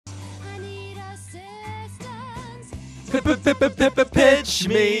Pitch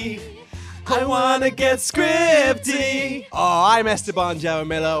me. I wanna get scripty. Oh, I'm Esteban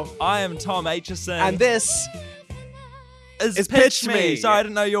Jaramillo. I am Tom Aitchison. And this is Pitch Me. Sorry, I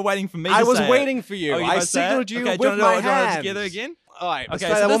didn't know you were waiting for me. I to was say waiting it. for you. Oh, you I both say it? signaled you okay, with do you my want to do it hands. together again? All right, let's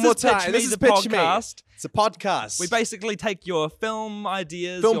Okay, try so that one this more is Pitch time. Me, This is the Pitch Me. podcast. It's a podcast. We basically take your film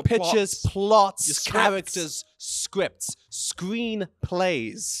ideas, film your pitches, plots, plots, your scripts. characters, scripts,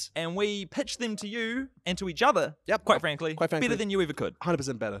 screenplays. and we pitch them to you and to each other. Yep. Quite frankly, Quite frankly. better than you ever could.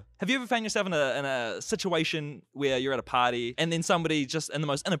 100% better. Have you ever found yourself in a situation where you're at a party and then somebody just in the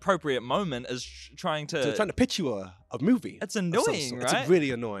most inappropriate moment is trying to... So trying to pitch you a movie. It's of some annoying, sort. right? It's really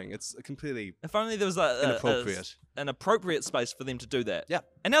annoying. It's completely If only there was inappropriate. an appropriate space for them to do that. Yeah.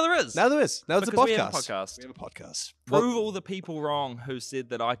 And now there is. Now there is. Now it's a Because podcast. we have a podcast. We have a podcast. Prove all the people wrong who said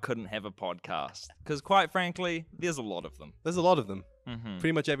that I couldn't have a podcast. Because quite frankly, there's a lot of them. There's a lot of them. Mm-hmm.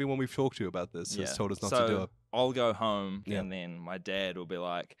 Pretty much everyone we've talked to about this has told us not to do it. I'll go home Yeah. and then my dad will be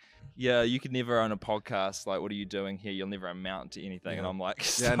like, yeah, you could never own a podcast. Like, what are you doing here? You'll never amount to anything. Yeah. And I'm like,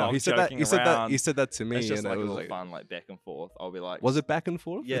 Yeah, no, stop he said that. joking He said that. around. He said that to me, It's just and like I a was little like, fun, like back and forth. I'll be like, was it back and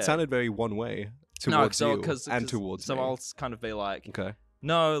forth? Yeah. It sounded very one way towards you and towards so me. I'll kind of be like, Okay.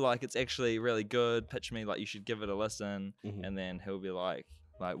 no, like it's actually really good. Pitch me, like you should give it a listen. Mhm. And then he'll be like,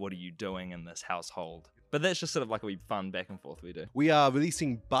 what are you doing in this household? But that's just sort of like a wee fun back and forth we do. We are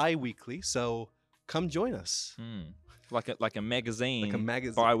releasing bi-weekly, so come join us. Like a magazine. Like a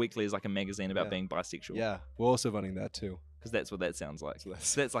magazine. Bi-weekly is like a magazine about Yeah. being bisexual. Yeah, we're also running that too. Because that's what that sounds like. So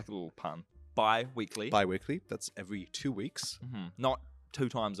So that's like a little pun. Bi-weekly. Bi-weekly. That's every 2 weeks, Not 2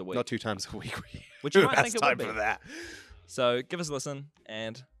 times a week. not 2 times a week. Which you Who might has think it time would be. for that? So give us a listen,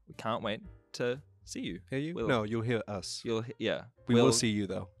 and we can't wait to see you. Hear you? We'll- No, you'll hear us. Yeah. We we'll will see you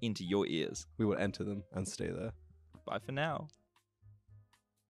though. into your ears. We will enter them and stay there. Bye for now.